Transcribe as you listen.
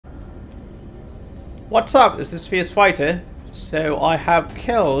What's up? Is this Fierce Fighter? So I have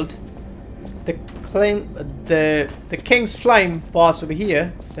killed the King's Flame boss over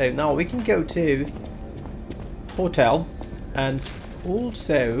here. So now we can go to hotel and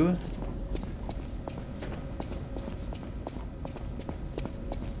also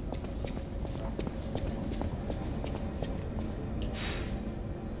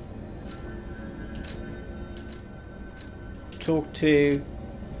talk to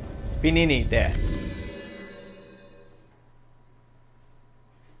Vinini there.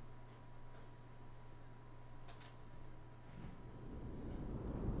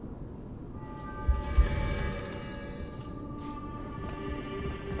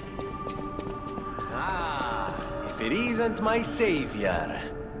 If it isn't my savior.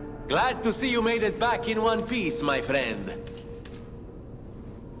 Glad to see you made it back in one piece, my friend.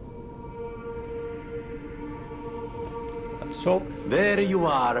 Let's talk. There you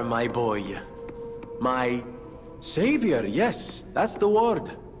are, my boy. My savior, yes, that's the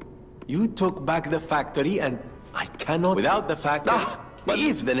word. You took back the factory and I cannot... Without the factory... but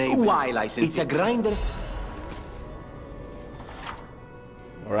if the name... Why license? It's a grinder...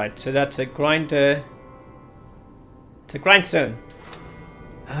 Alright, so that's a grinder... It's a grindstone.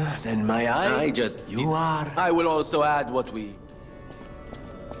 Then my eye just... You are... I will also add what we...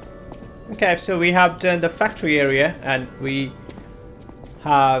 Okay, so we have done the factory area and we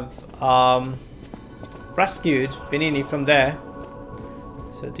have rescued Vinini from there.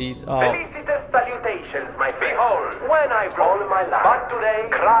 So these are... Felicitous salutations, my friend. Behold, when I all my life, but today,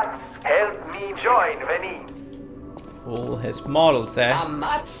 Christ helped me join Vinini. all his models there.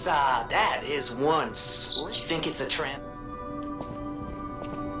 Amatsa, that is once. You think it's a tramp?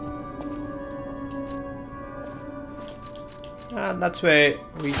 And that's where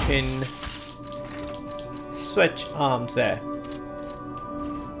we can switch arms there.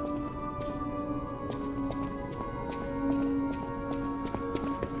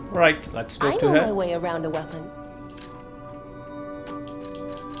 Right, let's talk to her. I know my way around a weapon.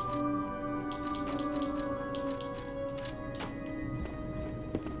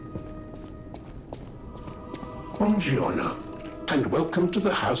 Buongiorno, and welcome to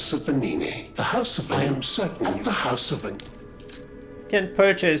the House of Vanini. The House of I am certain the House of Vanini. You can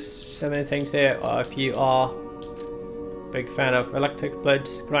purchase so many things here, or if you are a big fan of electric blood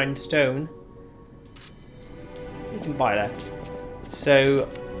grindstone, you can buy that. So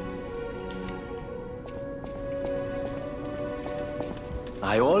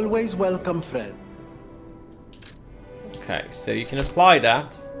I always welcome friend. okay, so you can apply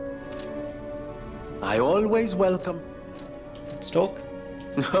that. I always welcome. Let's talk.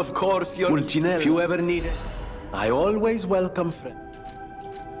 Of course, you're if you ever need it. I always welcome friend.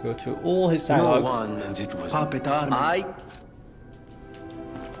 Go through all his No dialogues. one, and it was puppet army.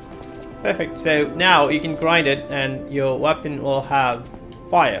 Perfect. So now you can grind it, and your weapon will have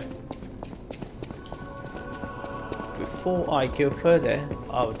fire. Before I go further,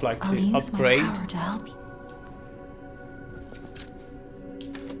 I would like I'll to use upgrade. my power to help you.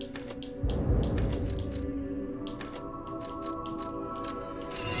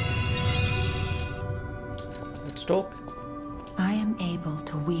 Let's talk. I am able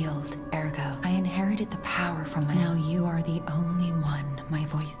to wield ergo. I inherited the power from my... Now you are the only one my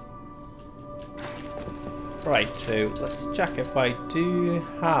voice... Right, so let's check if I do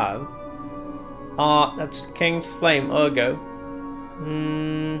have... that's King's Flame Ergo.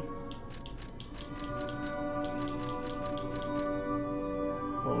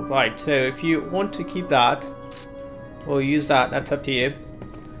 Alright, so if you want to keep that, or use that, that's up to you.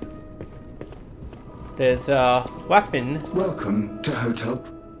 There's a weapon. Welcome to Hotel.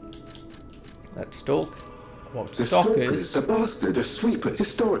 Let's talk about The stalkers. stalkers, a bastard, a sweeper.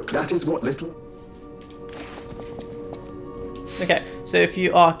 Historically, that is what little. Okay, so if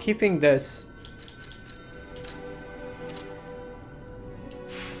you are keeping this,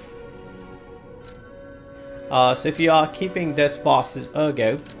 boss's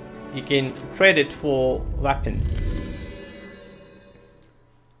ergo, you can trade it for weapon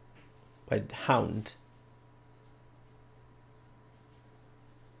with hound.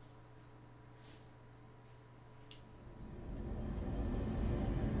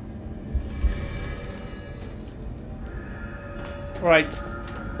 Right.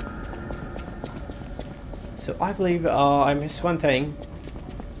 So I believe I missed one thing.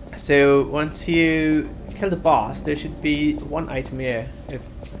 So once you kill the boss, there should be one item here. If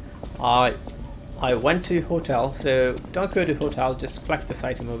I went to hotel, so don't go to hotel, just collect this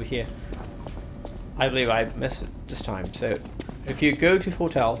item over here. I believe I missed it this time. So if you go to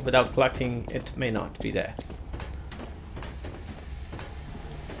hotel without collecting, it may not be there.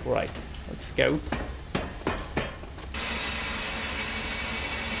 Right, let's go.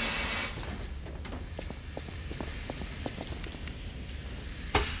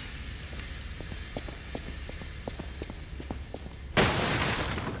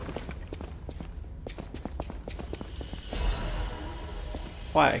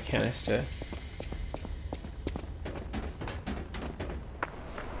 fire canister.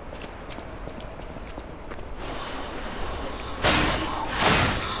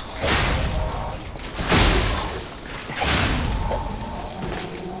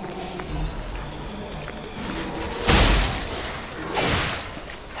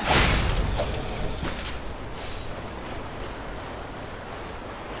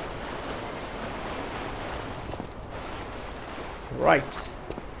 Right.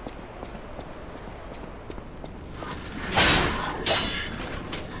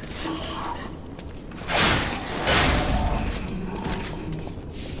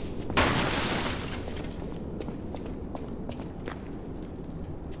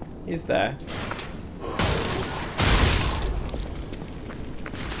 He's there.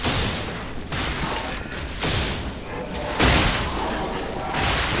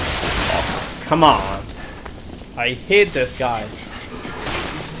 Oh, come on. I hate this guy.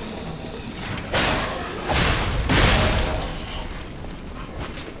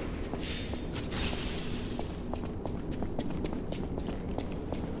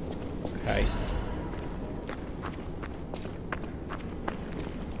 Okay.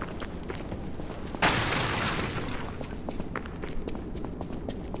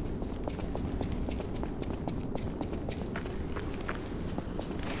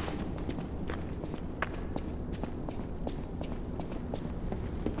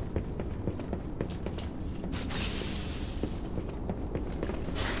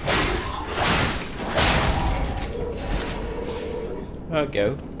 I'll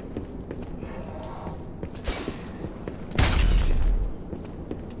go.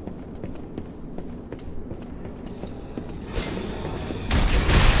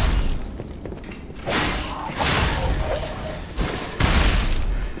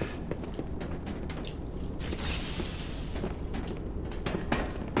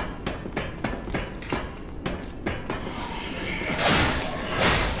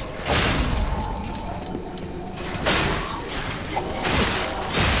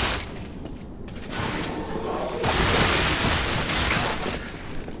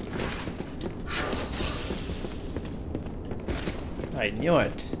 I knew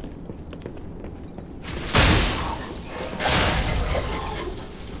it.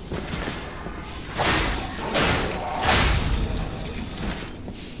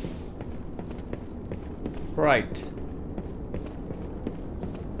 Right.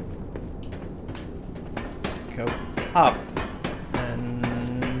 Let's go up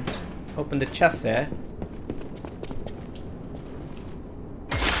and open the chest there.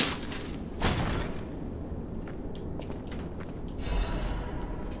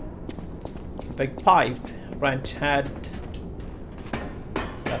 Big pipe, branch head,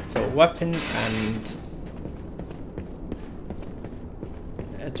 that's a weapon, and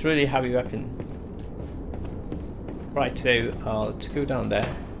it's really heavy weapon. Right, so let's go down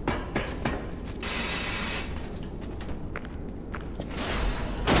there.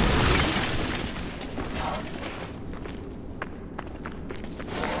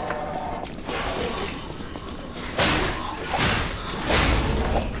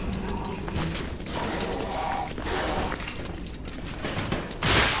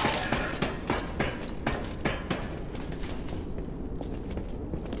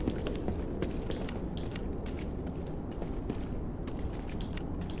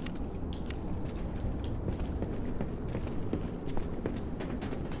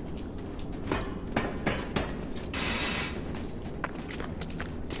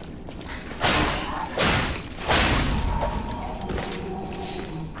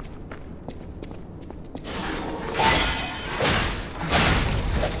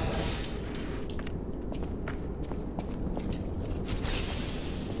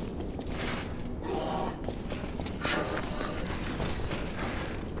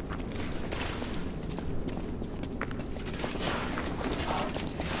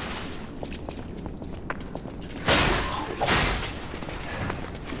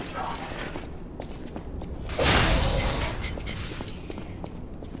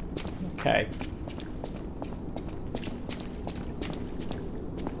 Okay.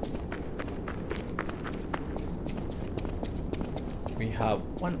 We have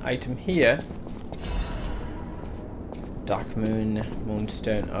one item here. Dark Moon,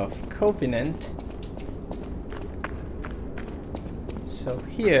 Moonstone of Covenant. So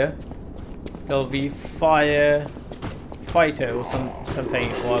here there'll be fighter or something,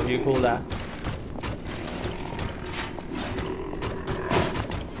 whatever you call that.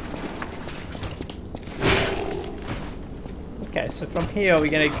 Okay, so from here we're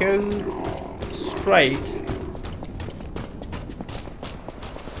gonna go straight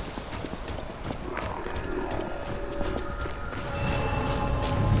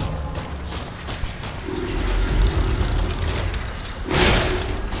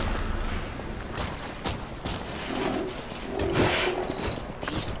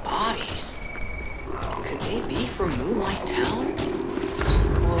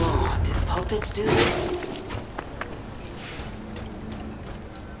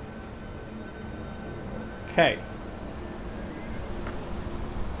Okay.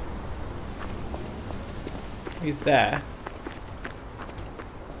 He's there.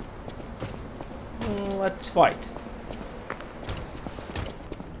 Let's fight.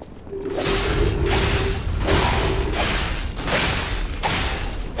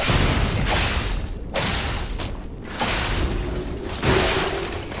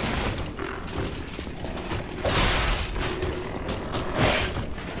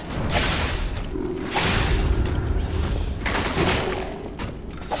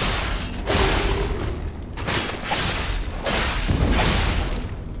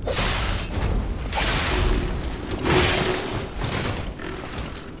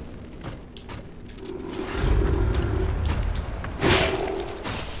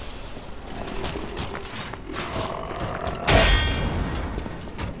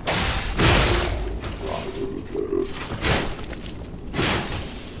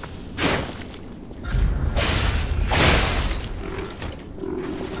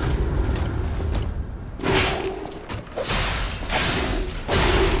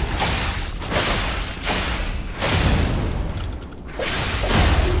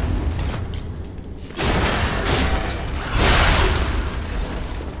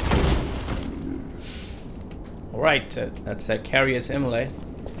 Right, that's a carrier's emulator.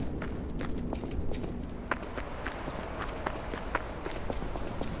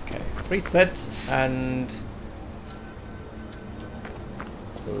 Okay, reset, and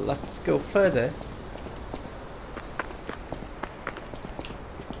let's go further.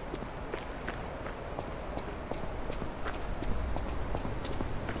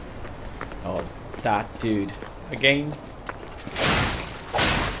 Oh, that dude again.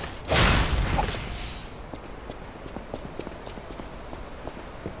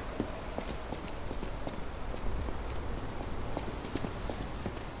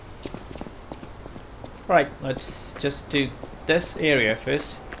 Right, let's just do this area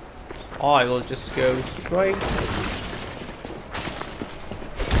first. I will just go straight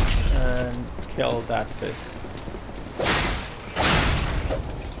and kill that first.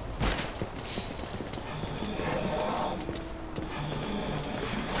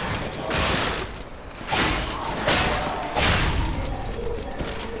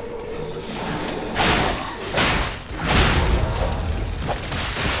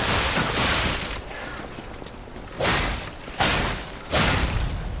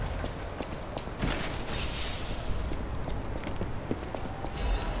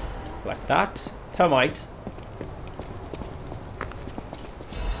 Like that. Termite.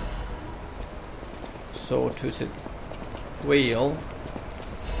 Saw-toothed wheel.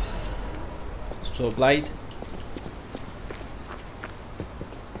 Straw blade.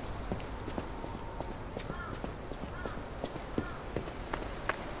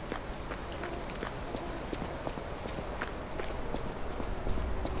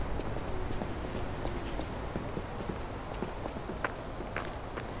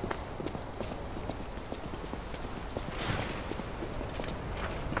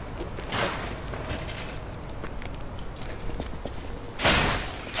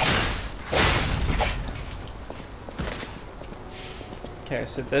 Okay,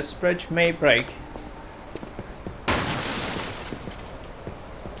 so this bridge may break. If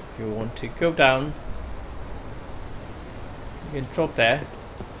you want to go down, you can drop there.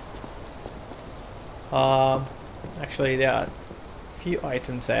 Actually, there are a few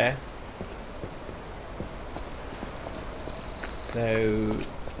items there. So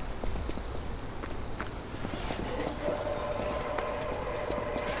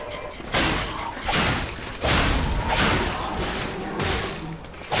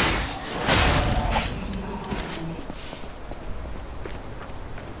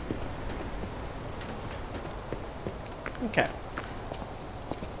okay,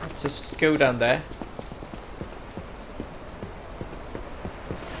 let's just go down there.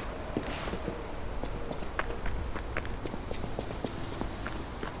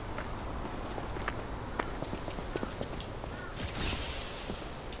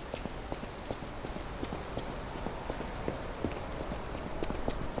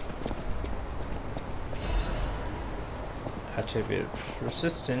 Attribute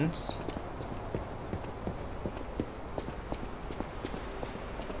resistance.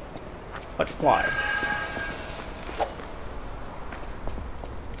 But fly.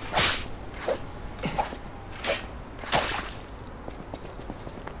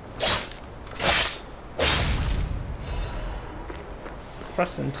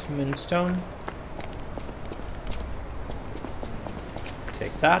 Crescent moonstone.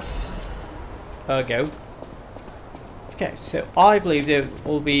 Take that. Go. Okay, so I believe there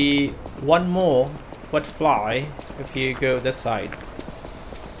will be one more butterfly if you go this side.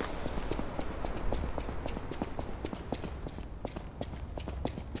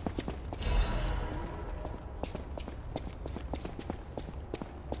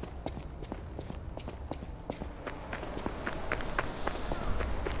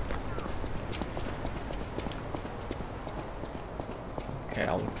 Okay,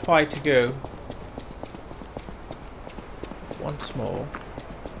 I'll try to go once more.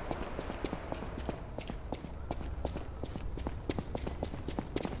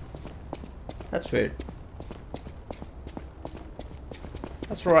 That's weird.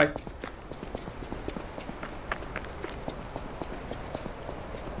 That's right.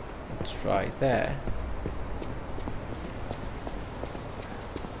 Let's try there.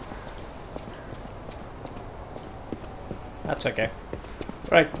 That's okay.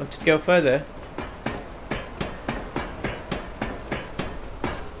 Right, let's go further.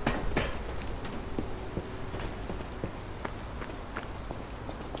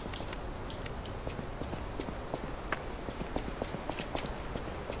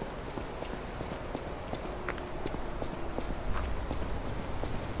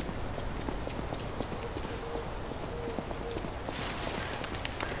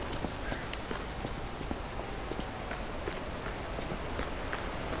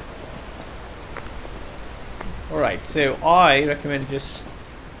 Alright, so I recommend just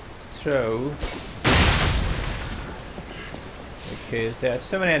throw, because there are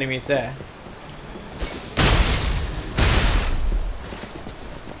so many enemies there.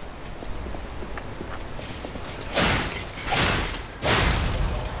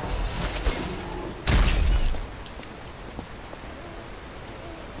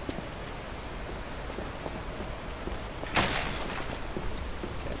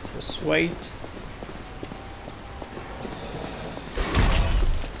 Okay, just wait.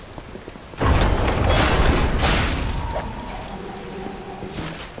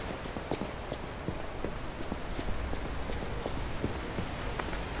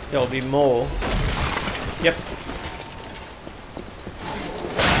 There'll be more. Yep.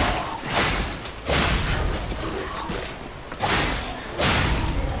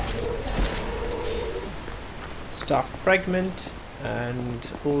 Star fragment,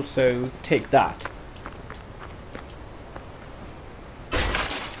 and also take that.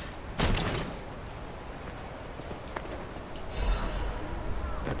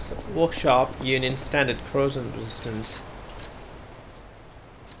 That's a workshop, Union Standard corrosion resistance.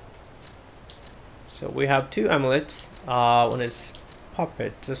 So we have two amulets. One is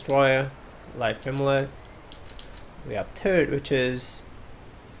Puppet Destroyer, Life Amulet. We have third, which is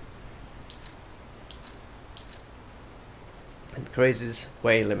increases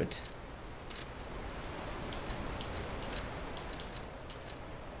way limit.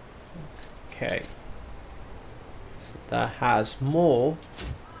 Okay. So that has more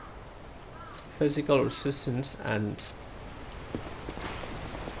physical resistance and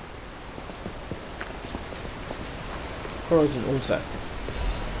corrosion also.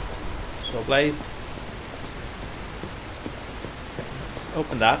 So blaze. Okay, let's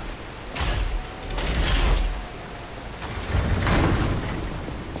open that.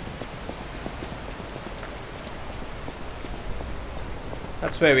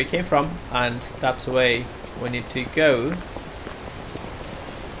 That's where we came from, and that's the way we need to go.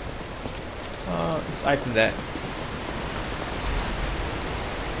 This item there.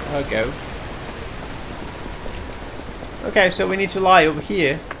 I'll go. Okay, so we need to lie over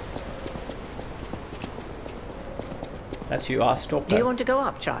here. That you are stopped. Do you want to go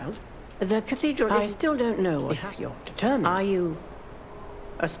up, child? The cathedral I still don't know if you're determined. Are you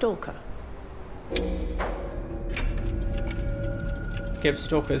a stalker? Give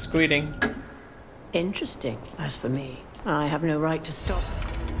stalkers greeting. Interesting. As for me, I have no right to stop.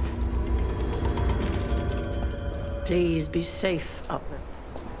 Please be safe up there.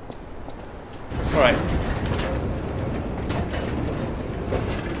 Alright.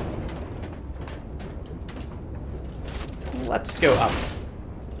 Let's go up.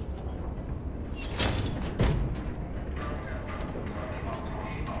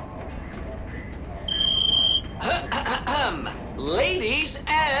 Ladies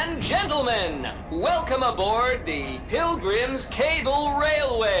and gentlemen, welcome aboard the Pilgrim's Cable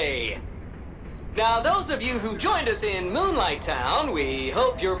Railway. Now, those of you who joined us in Moonlight Town, we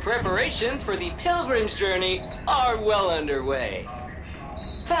hope your preparations for the Pilgrim's journey are well underway.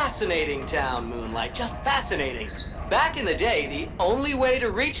 Fascinating town, Moonlight, just fascinating. Back in the day, the only way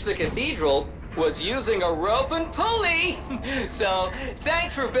to reach the cathedral was using a rope and pulley. So,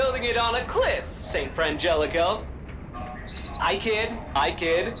 thanks for building it on a cliff, St. Frangelico. I kid.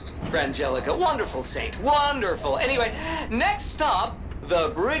 Frangelica, wonderful saint, wonderful. Anyway, next stop,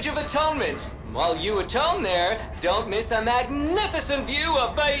 the Bridge of Atonement. While you atone there, don't miss a magnificent view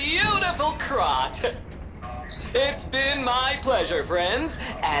of beautiful Krat. It's been my pleasure, friends,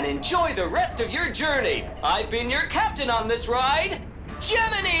 and enjoy the rest of your journey. I've been your captain on this ride,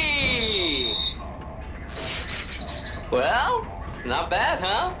 Gemini! Well, not bad,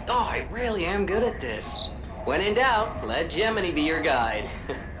 huh? Oh, I really am good at this. When in doubt, let Gemini be your guide.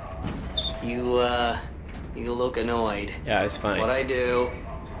 You look annoyed. Yeah, it's fine. What I do?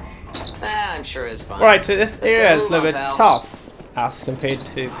 I'm sure it's fine. Right, so this area is a little bit pal. tough as compared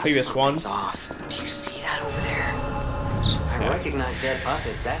to previous ones. Off. Do you see that over there? I recognize dead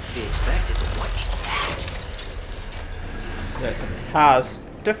puppets. That's to be expected. But what is that? So it has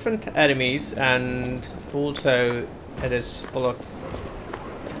different enemies, and also it is full of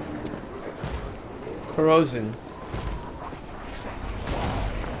corrosion.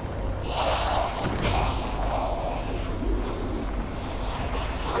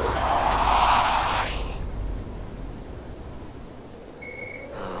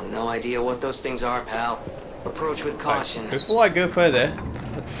 No idea what those things are, pal. Approach with caution. Right, before I go further,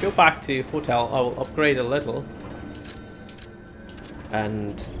 let's go back to hotel. I will upgrade a little,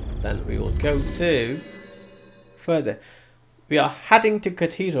 and then we will go to further. We are heading to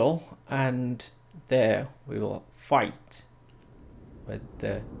Cathedral, and there we will fight with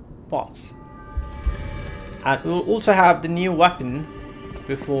the boss. And we will also have the new weapon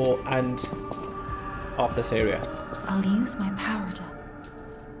before and of this area. I'll use my power to...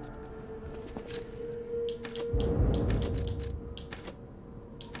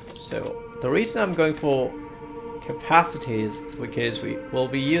 So the reason I'm going for capacity is because we will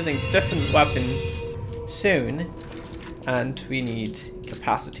be using different weapon soon, and we need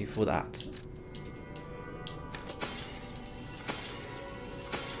capacity for that.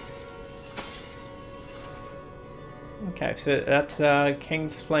 Okay, so that's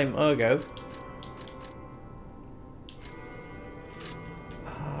King's Flame Ergo.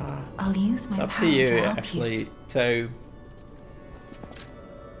 I'll use my Up power to you, to help actually. you. So,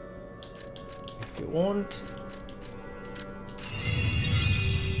 if you want,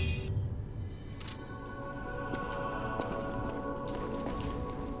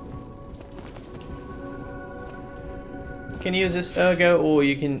 you can use this Ergo, or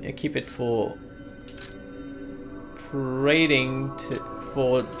you can keep it for trading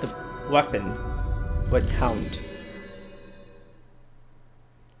for the weapon with Hound.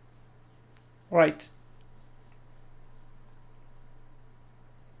 Right.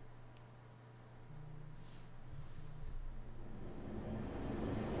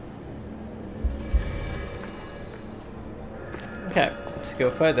 Okay, let's go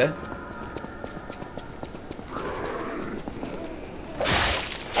further.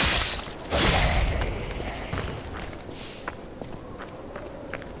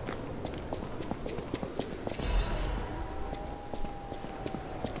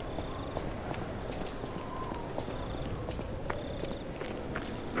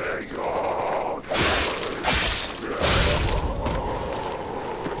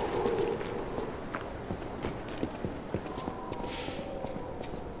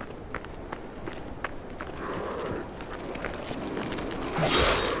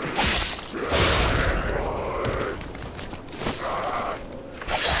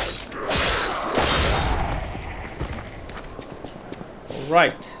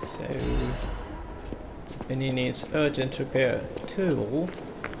 Right, so Benini's urgent repair tool.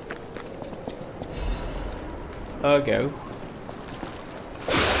 Ergo.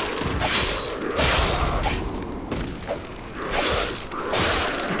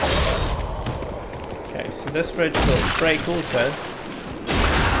 Okay, so this bridge will break also.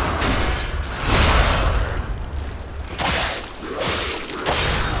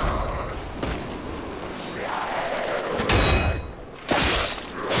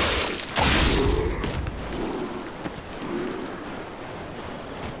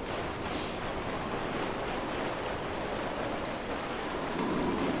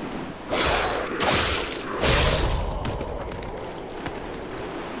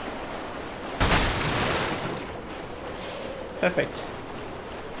 Perfect.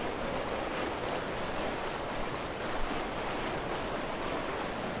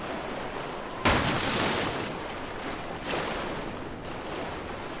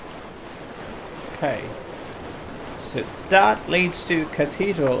 Okay. So that leads to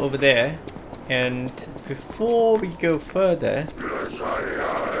Cathedral over there. And before we go further,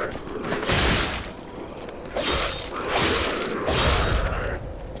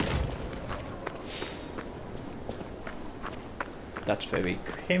 that's where we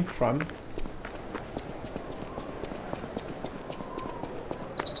came from.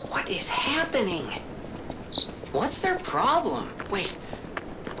 What is happening? What's their problem? Wait,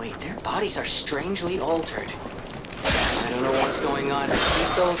 their bodies are strangely altered. I don't know what's going on.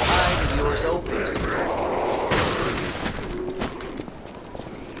 Keep those eyes of yours open.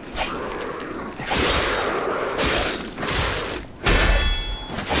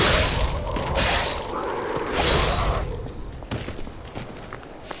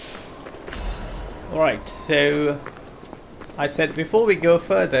 Alright, so I said before we go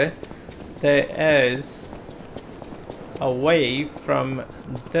further, there is a way from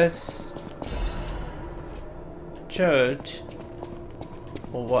this church,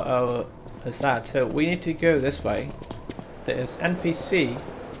 or what is that? So we need to go this way. There is NPC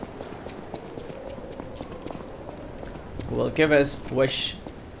who will give us wish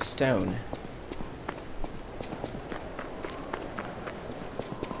stone.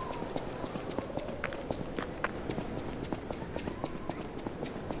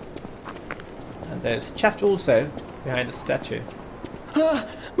 There's a chest also behind the statue.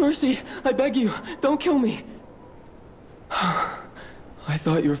 Mercy, I beg you, don't kill me. I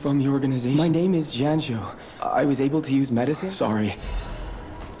thought you were from the organization. My name is Giangio. I was able to use medicine. Sorry.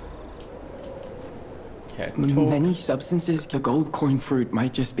 Okay, many substances, the gold coin fruit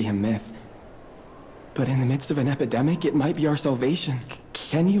might just be a myth. But in the midst of an epidemic, it might be our salvation.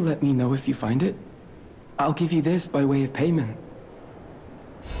 Can you let me know if you find it? I'll give you this by way of payment.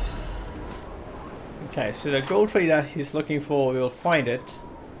 Okay, so the gold tree that he's looking for, we'll find it.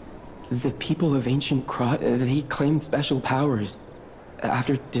 The people of ancient Krot, they claimed special powers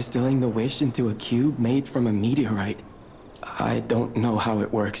after distilling the wish into a cube made from a meteorite. I don't know how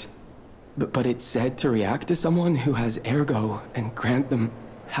it works, but it's said to react to someone who has ergo and grant them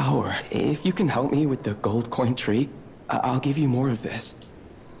power. If you can help me with the gold coin tree, I'll give you more of this.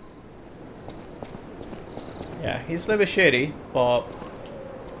 Yeah, he's a little bit shady, but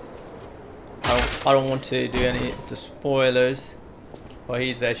I don't want to do any of the spoilers, but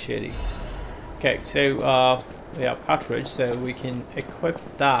he's that shitty. Okay, so we have cartridge, so we can equip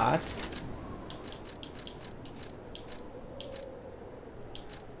that.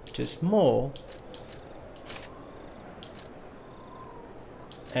 Just more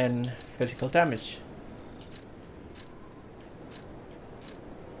and physical damage.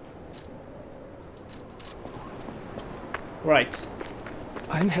 Right.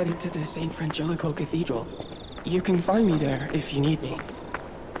 I'm headed to the St. Frangelico Cathedral. You can find me there if you need me.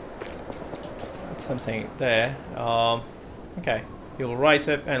 That's something there. Okay. You'll write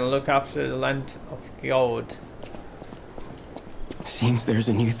up and look after the land of God. Seems there's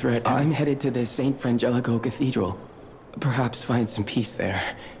a new threat. I'm headed to the St. Frangelico Cathedral. Perhaps find some peace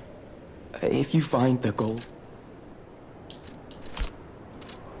there. If you find the gold...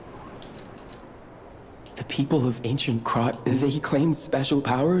 The people of ancient Krot, they claimed special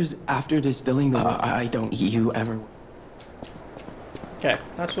powers after distilling the... I don't... You ever... Okay,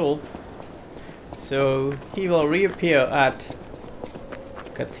 that's all. So he will reappear at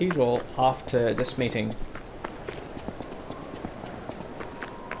Cathedral after this meeting.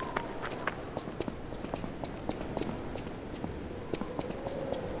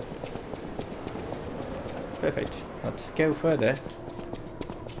 Perfect. Let's go further.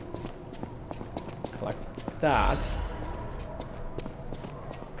 Collect that.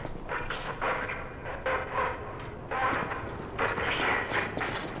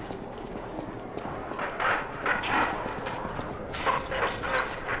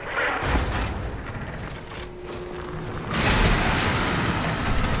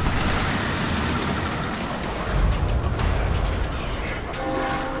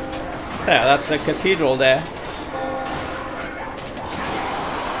 Yeah, that's a cathedral there.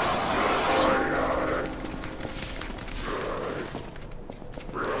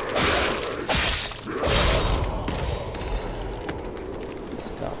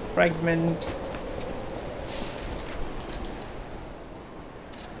 Star fragment.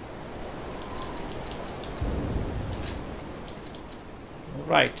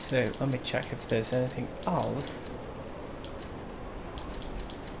 Right, so let me check if there's anything else.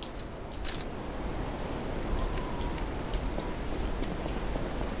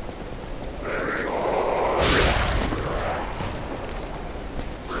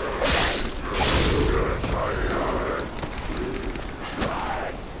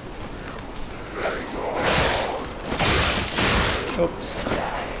 Oops.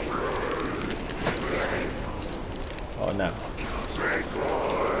 Oh no.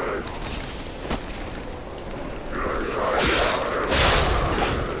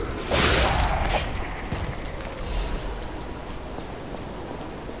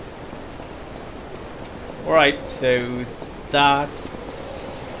 Alright, so that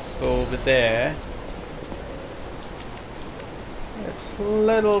over there. It's a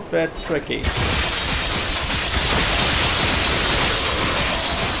little bit tricky.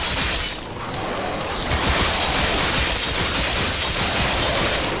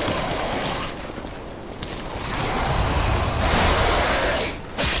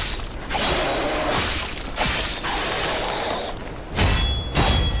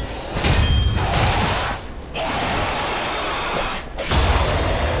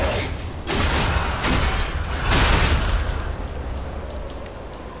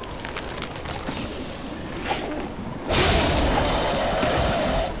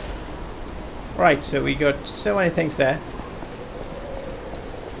 Right, so we got so many things there.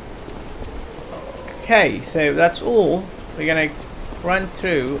 Okay, so that's all. We're gonna run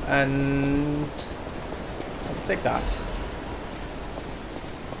through and I'll take that.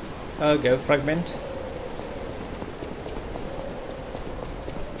 I'll go fragment.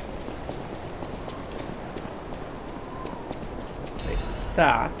 Take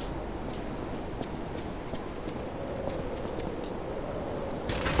that.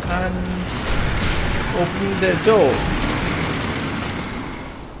 And open the door.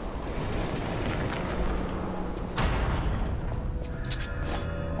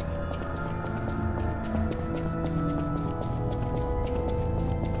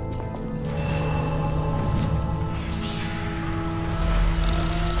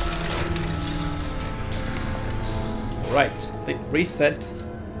 Right, reset. So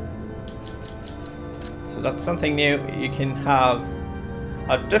that's something new. You can have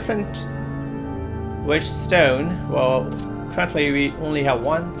a different wish stone. Well, currently we only have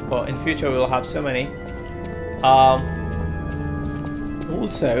one, but in future we'll have so many.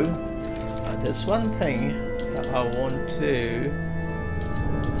 Also, there's one thing that I want to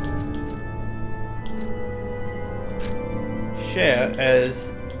share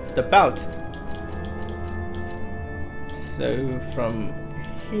is the belt. So from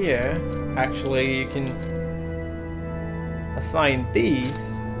here, actually you can assign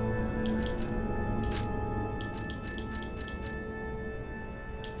these.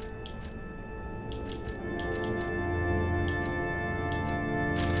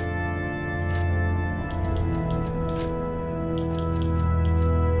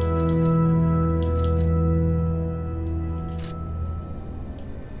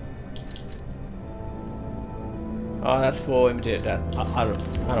 Oh, that's for immediate. That I don't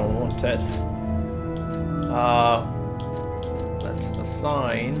want this. Let's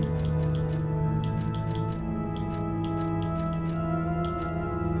assign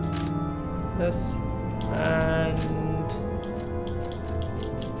this and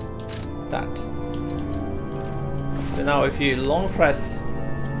that. So now if you long press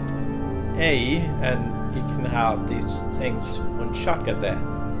A, and you can have these things one shot get there.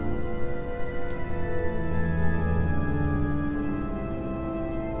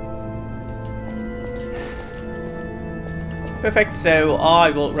 Perfect, so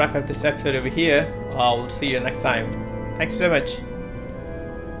I will wrap up this episode over here. I will see you next time. Thanks so much.